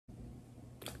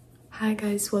Hi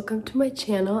guys, welcome to my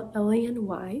channel,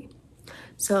 Eli&Y.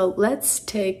 So let's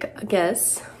take a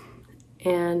guess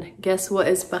and guess what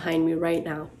is behind me right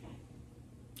now.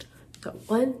 So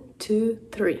 1, 2,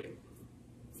 3.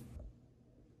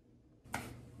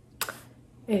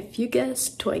 If you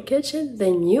guessed toy kitchen,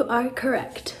 then you are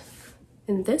correct.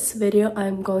 In this video,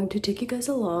 I'm going to take you guys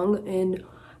along in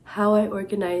how I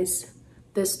organize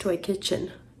this toy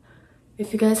kitchen.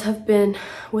 If you guys have been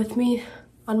with me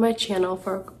on my channel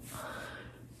for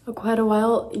quite a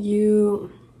while,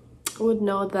 you would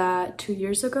know that 2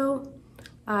 years ago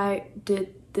I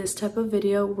did this type of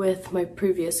video with my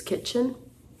previous kitchen,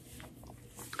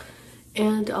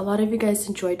 and a lot of you guys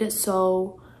enjoyed it.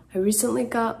 So I recently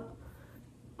got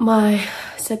my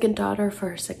second daughter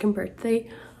for her second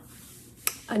birthday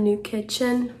a new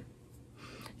kitchen,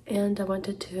 and I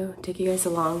wanted to take you guys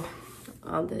along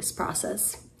on this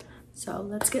process. So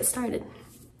let's get started.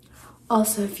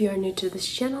 Also, if you are new to this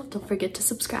channel, don't forget to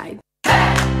subscribe.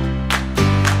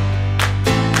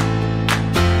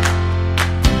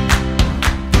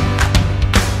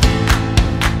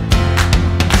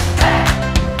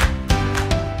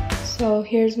 So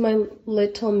here's my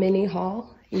little mini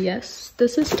haul. Yes,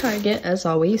 this is Target as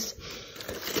always.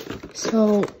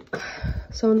 So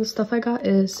some of the stuff I got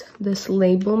is this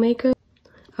label maker.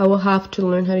 I will have to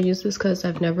learn how to use this because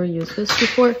I've never used this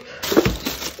before.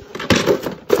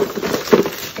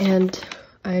 And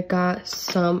I got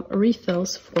some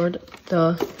refills for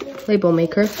the label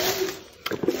maker.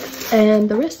 And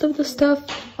the rest of the stuff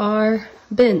are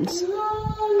bins.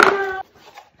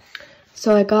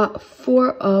 So I got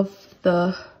 4 of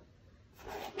the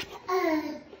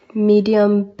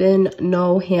medium bin,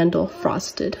 no handle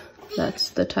frosted. That's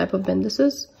the type of bin this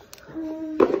is.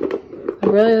 I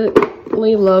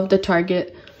really love the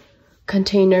Target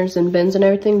containers and bins and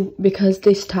everything because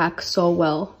they stack so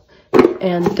well.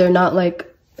 And they're not like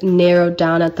narrowed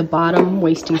down at the bottom,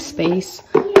 wasting space.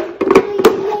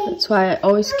 That's why I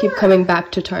always keep coming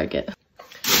back to Target.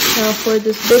 Now for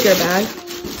this bigger bag,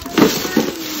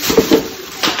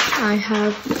 I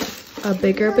have a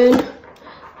bigger bin.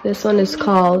 This one is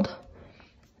called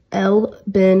L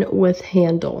bin with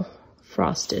handle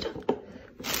frosted.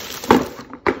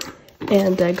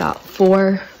 And I got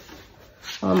 4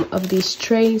 of these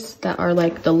trays that are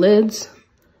like the lids.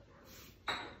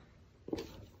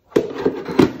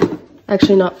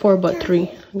 Actually not 4, but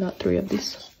 3. I got 3 of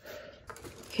these.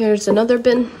 Here's another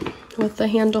bin with the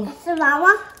handle. So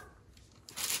Mama?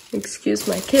 Excuse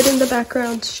my kid in the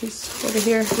background. She's over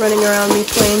here running around me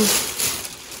playing.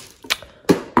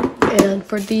 And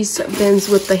for these bins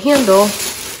with the handle,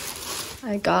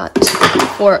 I got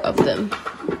 4 of them.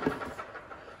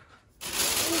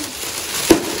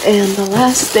 And the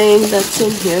last thing that's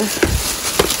in here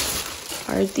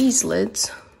are these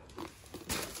lids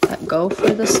that go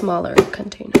for the smaller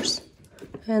containers.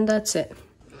 And that's it.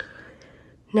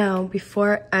 Now,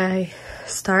 before I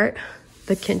start,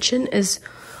 the kitchen is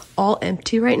all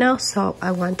empty right now, so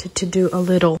I wanted to do a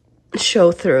little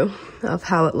show through of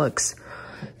how it looks.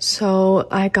 So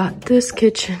I got this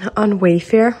kitchen on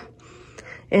Wayfair,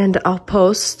 and I'll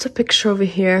post a picture over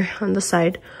here on the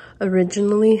side.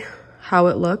 Originally, how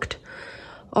it looked.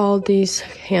 All these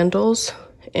handles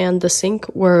and the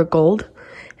sink were gold,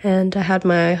 and I had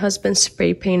my husband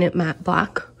spray paint it matte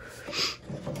black.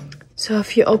 So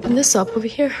if you open this up over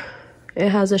here, it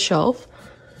has a shelf.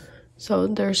 So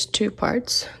there's 2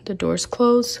 parts. The doors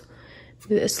close.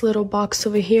 This little box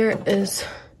over here is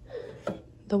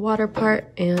the water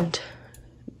part, and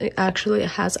it actually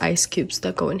has ice cubes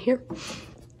that go in here.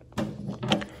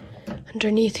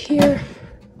 Underneath here,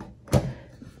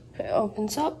 it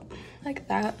opens up like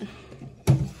that.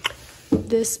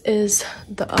 This is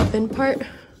the oven part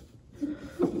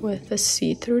with a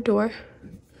see-through door.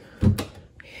 It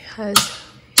has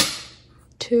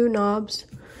 2 knobs,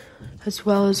 as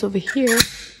well as over here,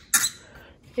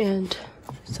 and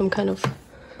some kind of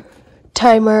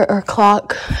timer or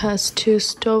clock. Has 2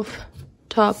 stove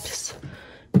tops.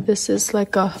 This is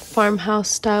like a farmhouse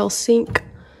style sink.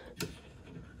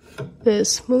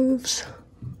 This moves.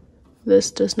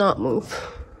 This does not move.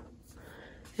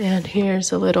 And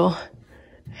here's a little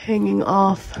hanging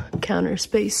off counter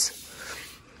space.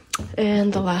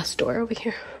 And the last door over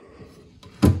here.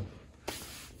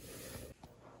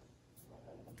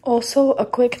 Also, a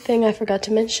quick thing I forgot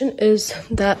to mention is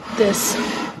that this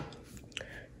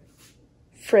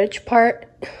fridge part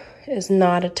is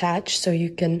not attached, so you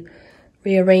can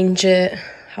rearrange it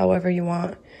however you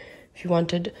want. If you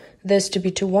wanted this to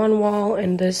be to one wall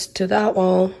and this to that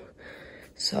wall.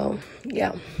 So,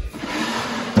 yeah.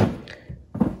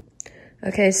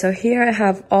 Okay, so here I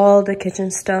have all the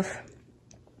kitchen stuff.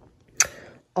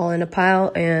 all in a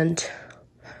pile, and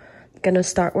I'm gonna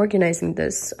start organizing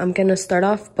this. I'm gonna start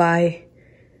off by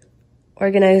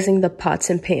organizing the pots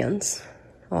and pans,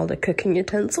 all the cooking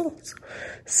utensils.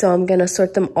 So I'm gonna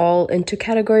sort them all into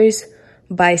categories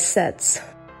by sets.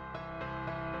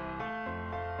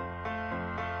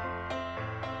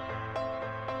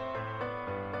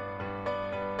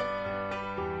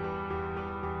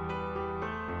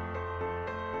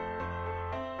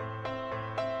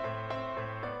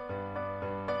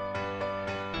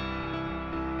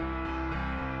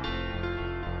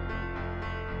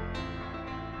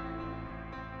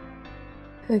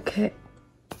 Okay,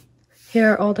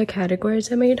 here are all the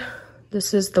categories I made.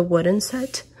 This is the wooden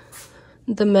set,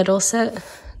 the metal set,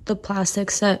 the plastic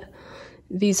set.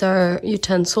 These are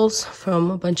utensils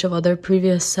from a bunch of other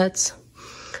previous sets.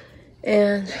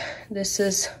 And this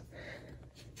is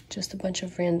just a bunch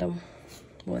of random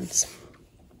ones.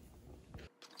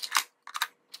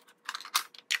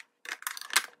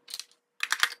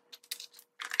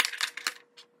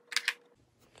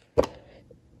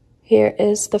 Here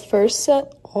is the first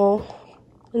set, all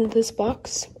in this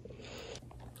box.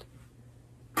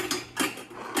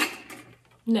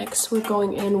 Next, we're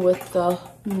going in with the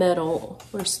metal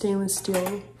or stainless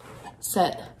steel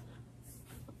set.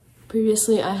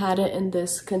 Previously, I had it in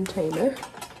this container.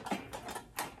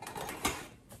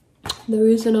 The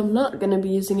reason I'm not going to be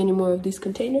using any more of these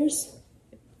containers,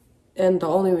 and the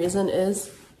only reason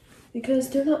is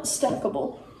because they're not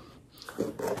stackable.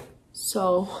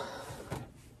 So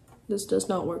this does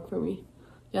not work for me.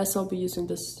 Yes, I'll be using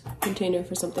this container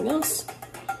for something else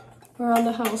around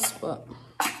the house, but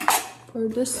for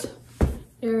this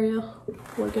area,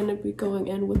 we're gonna be going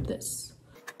in with this.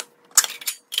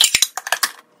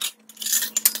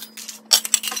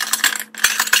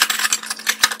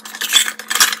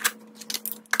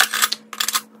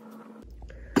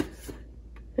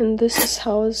 And this is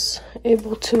how I was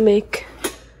able to make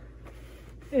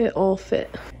it all fit.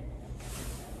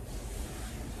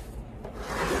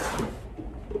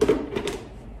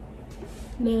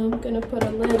 Now I'm gonna put a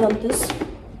lid on this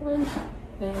one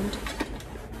and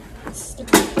stick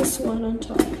this one on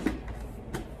top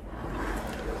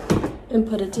and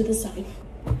put it to the side.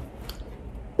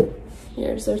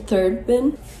 Here's our third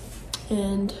bin,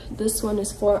 and this one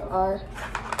is for our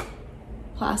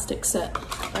plastic set.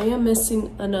 I am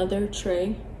missing another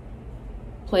tray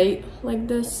plate like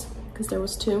this because there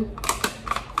was two,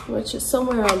 which is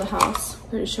somewhere around the house.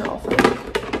 Pretty sure I'll find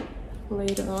it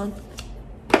later on.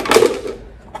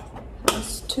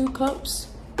 Has 2 cups,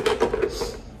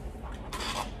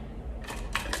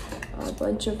 a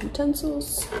bunch of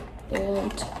utensils,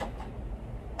 and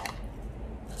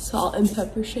salt and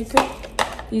pepper shaker.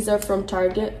 These are from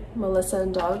Target, Melissa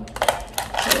and Dog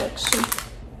collection.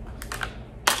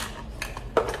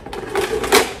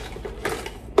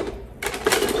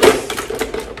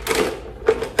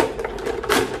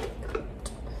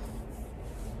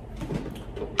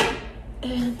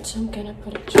 And I'm gonna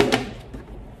put a tray.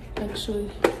 Actually,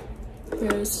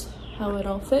 here's how it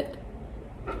all fit.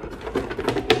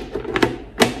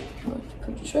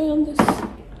 Put a tray on this.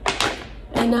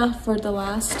 And now for the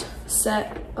last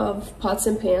set of pots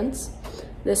and pans.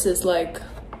 This is like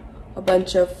a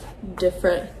bunch of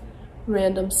different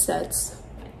random sets.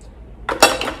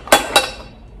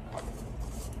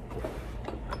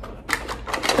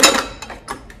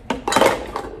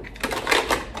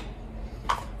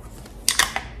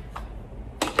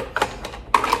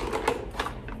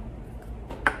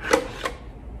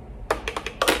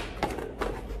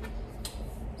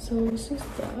 So this is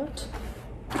that.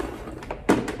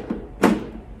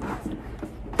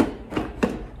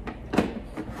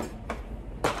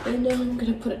 And now I'm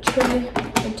gonna put a tray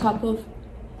on top of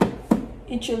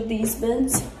each of these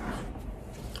bins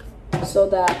so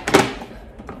that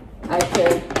I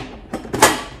can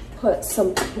put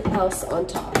something else on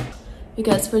top.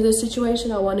 Because for this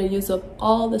situation, I want to use up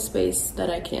all the space that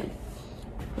I can,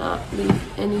 not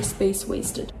leave any space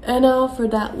wasted. And now for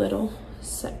that little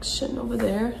section over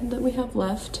there that we have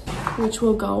left, which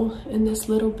will go in this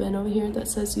little bin over here that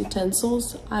says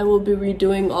utensils. I will be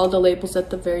redoing all the labels at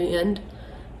the very end.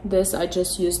 This, I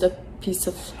just used a piece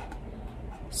of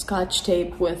Scotch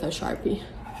tape with a Sharpie.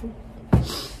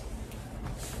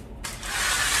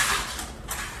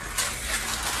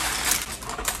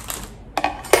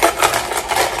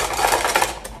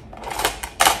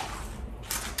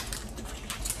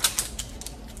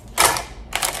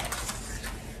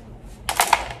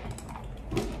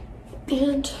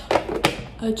 And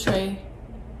a tray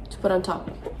to put on top.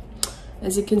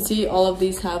 As you can see, all of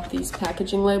these have these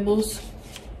packaging labels.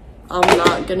 I'm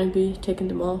not gonna be taking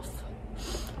them off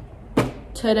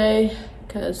today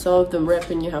because some of them rip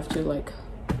and you have to like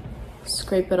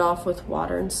scrape it off with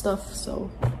water and stuff, so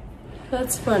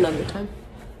that's for another time.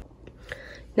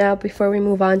 Now, before we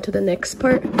move on to the next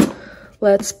part,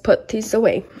 let's put these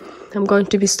away. I'm going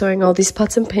to be storing all these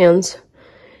pots and pans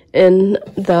in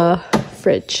the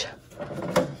fridge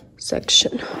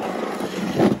section.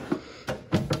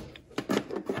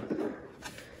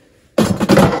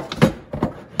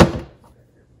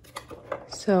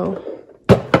 So,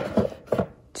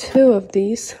 2 of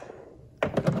these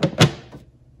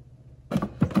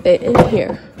fit in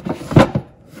here.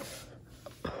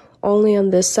 Only on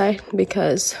this side,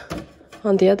 because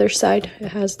on the other side it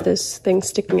has this thing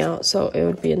sticking out, so it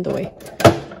would be in the way.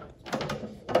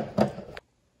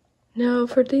 Now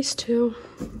for these 2,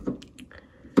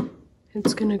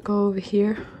 it's gonna go over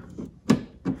here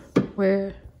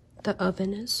where the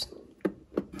oven is.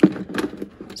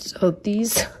 So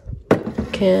these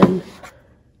can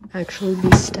actually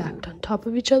be stacked on top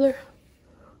of each other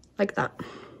like that.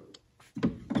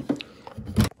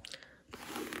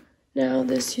 Now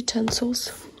this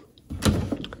utensils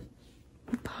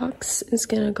box is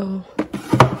gonna go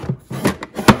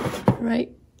right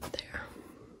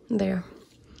there.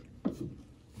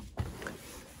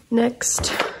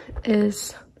 Next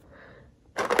is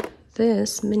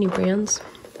this mini brands.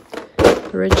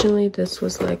 Originally this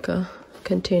was like a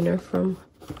container from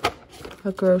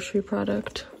a grocery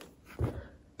product,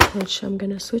 which I'm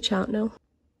gonna switch out now.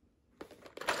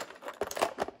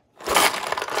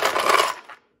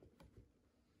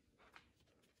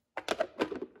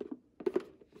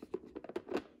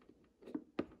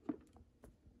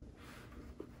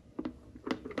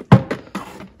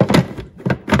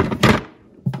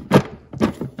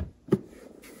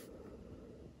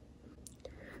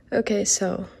 Okay,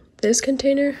 so this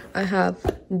container I have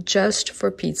just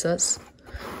for pizzas,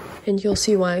 and you'll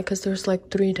see why, because there's like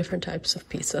 3 different types of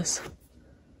pizzas.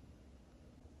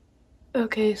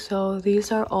 Okay, so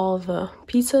these are all the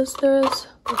pizzas there is.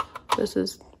 This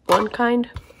is one kind,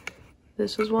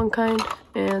 this is one kind,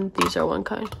 and these are one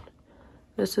kind.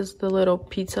 This is the little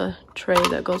pizza tray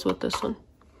that goes with this one.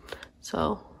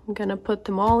 So I'm gonna put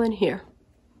them all in here.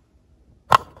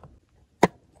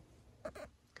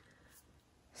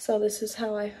 So this is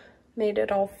how I made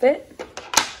it all fit.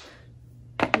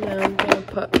 Now I'm gonna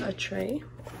put a tray,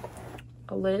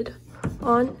 a lid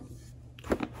on,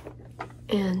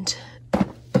 and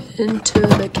into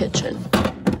the kitchen.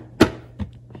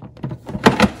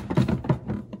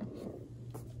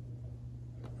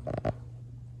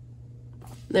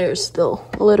 There's still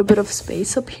a little bit of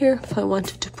space up here if I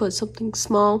wanted to put something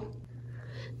small.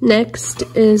 Next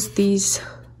is these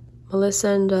Melissa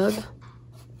and Doug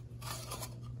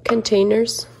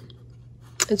containers.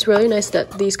 It's really nice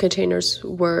that these containers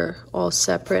were all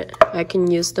separate. I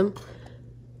can use them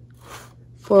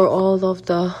for all of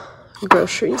the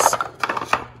groceries.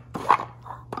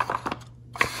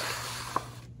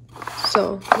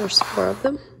 So there's 4 of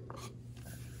them.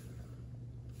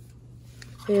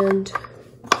 And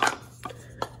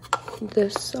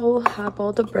this will have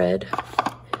all the bread.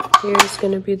 Here's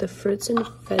going to be the fruits and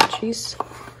veggies,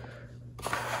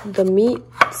 the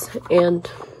meats,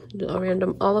 and a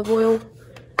random olive oil.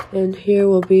 And here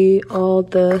will be all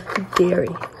the dairy,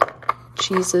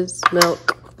 cheeses,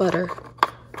 milk, butter.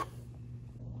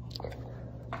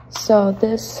 So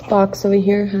this box over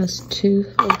here has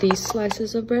 2 of these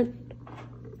slices of bread,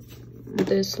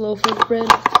 this loaf of bread,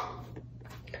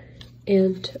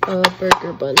 and a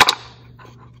burger bun.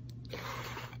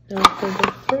 Now for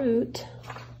the fruit,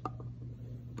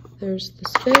 there's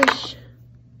this fish,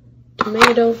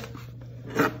 tomato,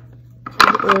 and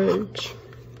orange.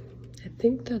 I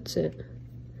think that's it.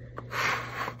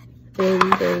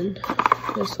 And then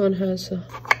this one has a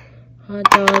hot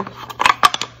dog.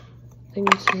 I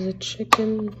think this is a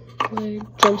chicken leg,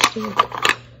 drumstick,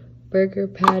 burger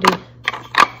patty.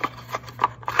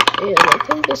 And I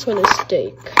think this one is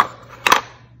steak.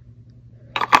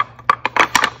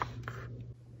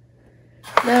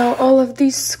 Now all of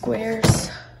these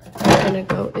squares are gonna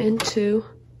go into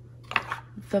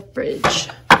the fridge.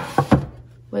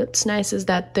 What's nice is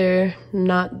that they're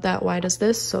not that wide as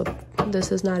this, so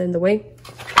this is not in the way.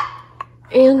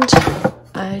 And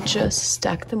I just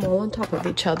stack them all on top of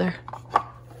each other.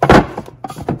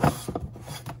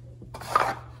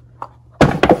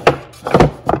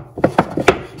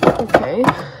 Okay,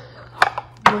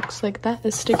 looks like that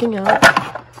is sticking out.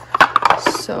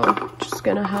 So just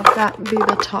gonna have that be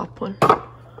the top one.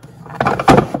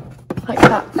 Like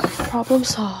that, problem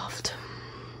solved.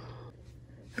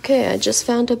 Okay, I just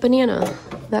found a banana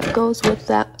that goes with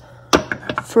that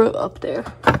fruit up there.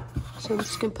 So I'm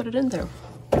just gonna put it in there.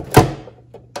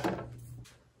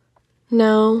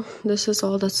 Now, this is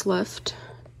all that's left.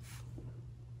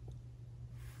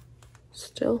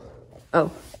 Still.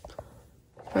 Oh,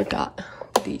 forgot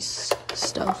these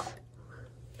stuff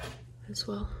as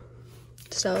well.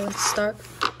 So let's start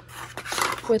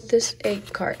with this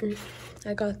egg carton.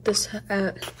 I got this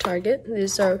at Target.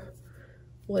 These are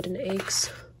wooden eggs.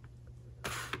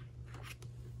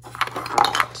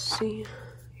 Let's see.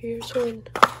 Here's one.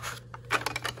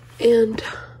 And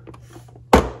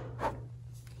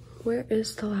where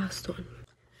is the last one?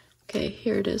 Okay,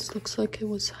 here it is. Looks like it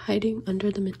was hiding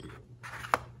under the mitten.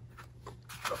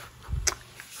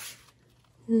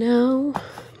 Now,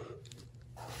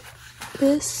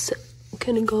 this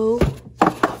can go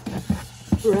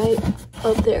right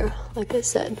up there, like I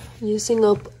said, using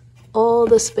up all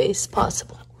the space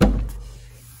possible.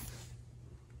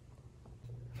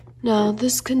 Now,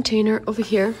 this container over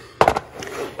here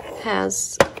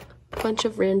has a bunch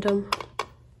of random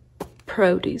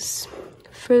produce,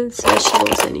 fruits,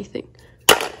 vegetables, anything.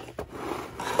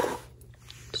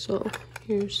 So,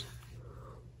 here's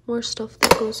more stuff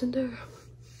that goes in there.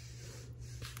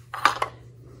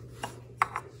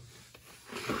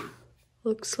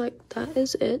 Looks like that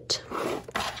is it.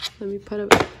 Let me put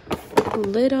a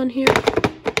lid on here.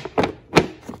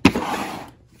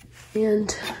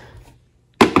 And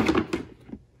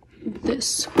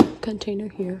this container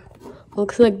here.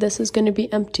 Looks like this is going to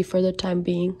be empty for the time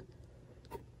being.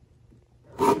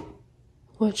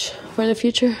 Which, for the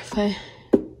future,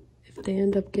 if they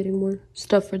end up getting more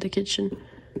stuff for the kitchen,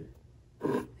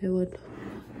 it would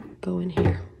go in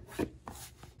here.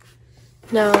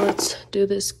 Now let's do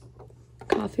this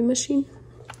coffee machine.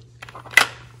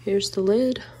 Here's the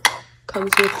lid.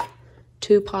 Comes with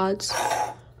 2 pods.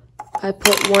 I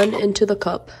put one into the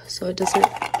cup so it doesn't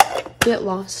get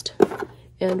lost,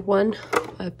 and one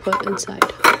I put inside.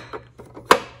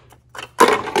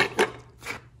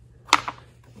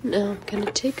 Now I'm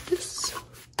gonna take this,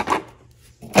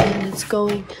 and it's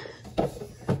going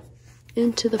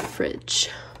into the fridge.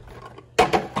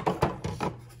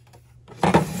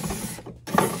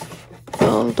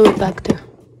 I'll do it back there,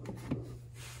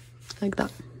 like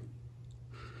that.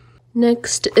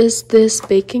 Next is this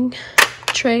baking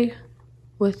tray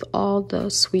with all the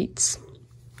sweets,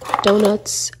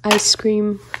 donuts, ice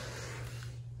cream,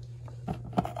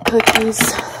 cookies,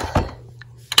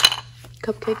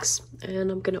 cupcakes,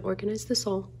 and I'm gonna organize this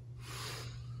all.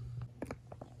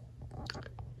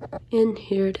 And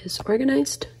here it is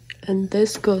organized, and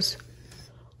this goes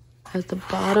as the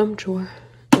bottom drawer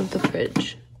of the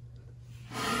fridge.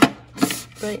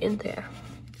 Right in there.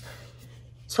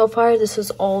 So far, this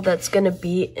is all that's gonna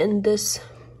be in this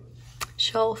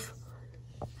shelf.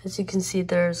 As you can see,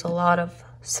 there's a lot of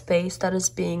space that is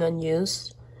being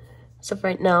unused. So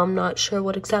right now, I'm not sure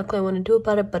what exactly I want to do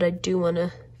about it, but I do want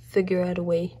to figure out a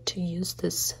way to use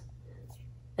this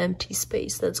empty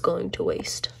space that's going to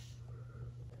waste.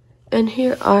 And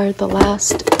here are the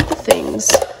last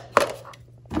things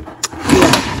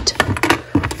left.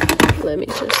 Let me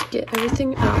just get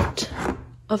everything out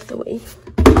of the way.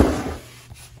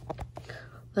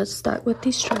 Let's start with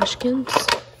these trash cans.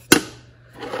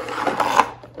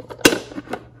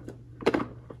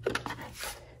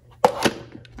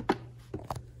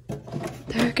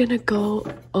 They're gonna go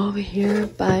over here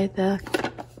by the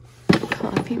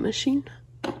coffee machine.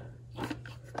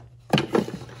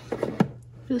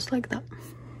 Just like that.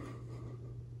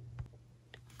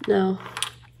 Now,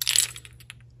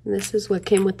 this is what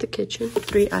came with the kitchen.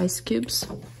 3 ice cubes,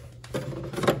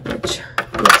 which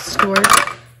is stored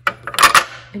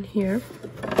in here.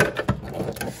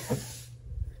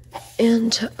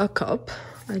 And a cup.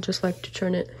 I just like to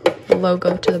turn the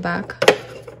logo to the back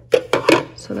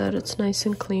so that it's nice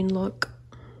and clean look.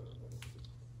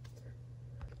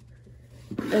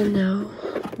 And now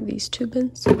these 2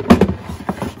 bins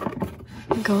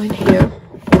go in here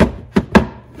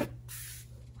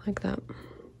like that.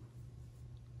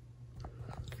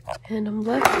 And I'm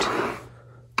left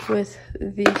with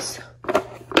these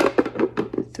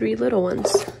 3 little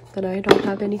ones that I don't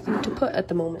have anything to put at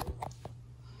the moment,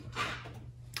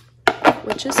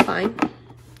 which is fine,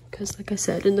 because like I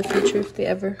said, in the future, if they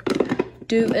ever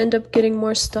do end up getting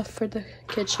more stuff for the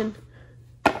kitchen,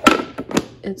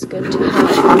 it's good to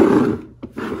have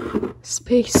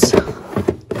space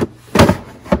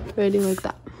ready like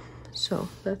that. So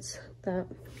that's that.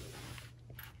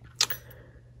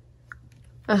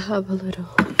 I have a little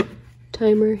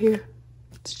timer here.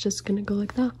 It's just gonna go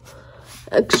like that.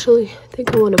 Actually, I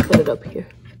think I want to put it up here.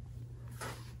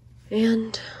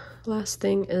 And last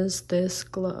thing is this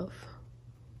glove.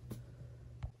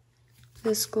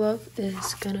 This glove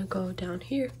is gonna go down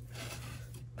here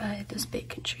by this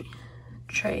baking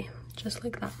tray, just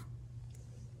like that.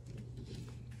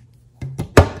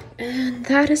 And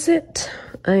that is it.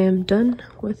 I am done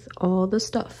with all the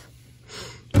stuff.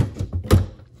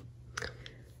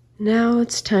 Now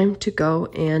it's time to go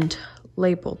and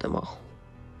label them all.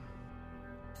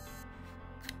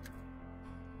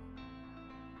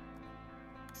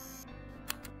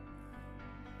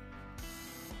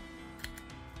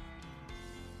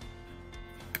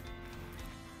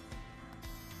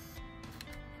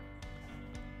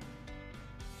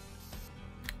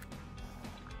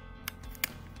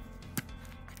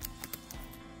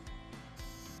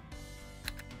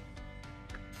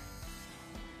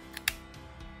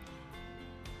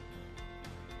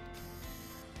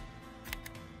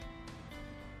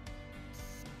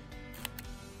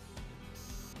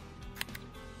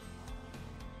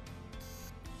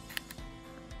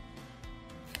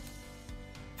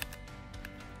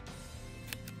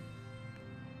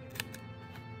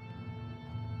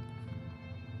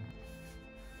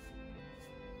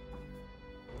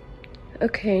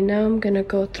 Okay, now I'm gonna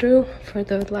go through for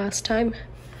the last time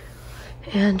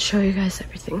and show you guys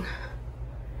everything.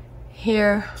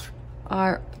 Here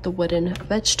are the wooden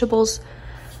vegetables.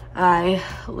 I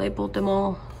labeled them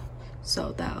all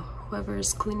so that whoever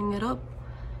is cleaning it up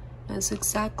knows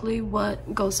exactly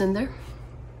what goes in there.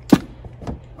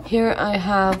 Here I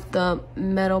have the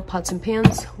metal pots and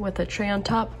pans with a tray on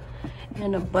top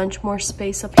and a bunch more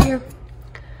space up here.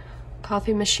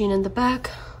 Coffee machine in the back.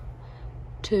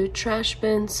 2 trash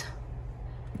bins.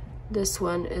 This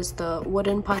one is the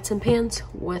wooden pots and pans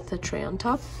with a tray on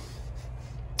top.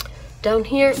 Down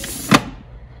here,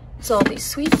 it's all these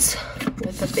sweets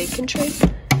with a bacon tray.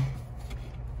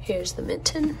 Here's the mint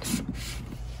tin.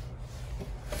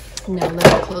 Now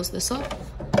let me close this up.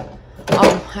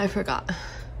 Oh, I forgot.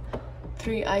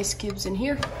 3 ice cubes in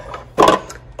here.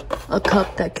 A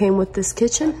cup that came with this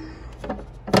kitchen.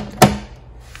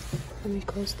 Let me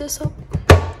close this up.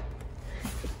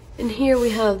 And here we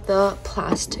have the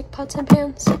plastic pots and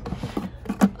pans,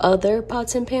 other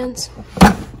pots and pans,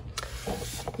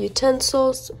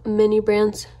 utensils, mini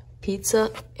brands,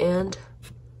 pizza, and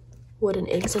wooden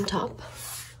eggs on top.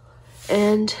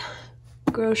 And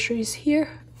groceries here,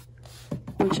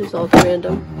 which is all the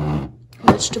random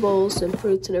vegetables and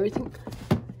fruits and everything.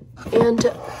 And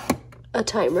a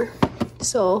timer.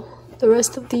 So the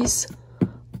rest of these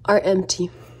are empty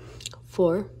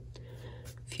for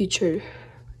future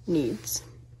needs.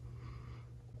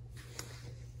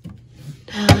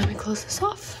 Now let me close this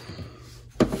off.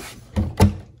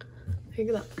 Look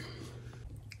at that.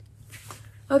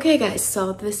 Okay guys,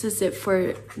 so this is it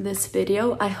for this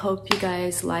video. I hope you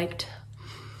guys liked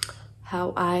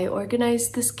how I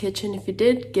organized this kitchen. If you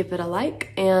did, give it a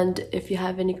like, and if you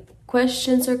have any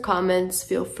questions or comments,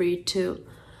 feel free to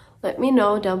let me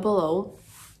know down below.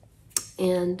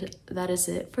 And that is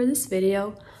it for this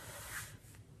video.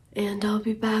 And I'll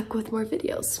be back with more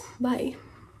videos. Bye.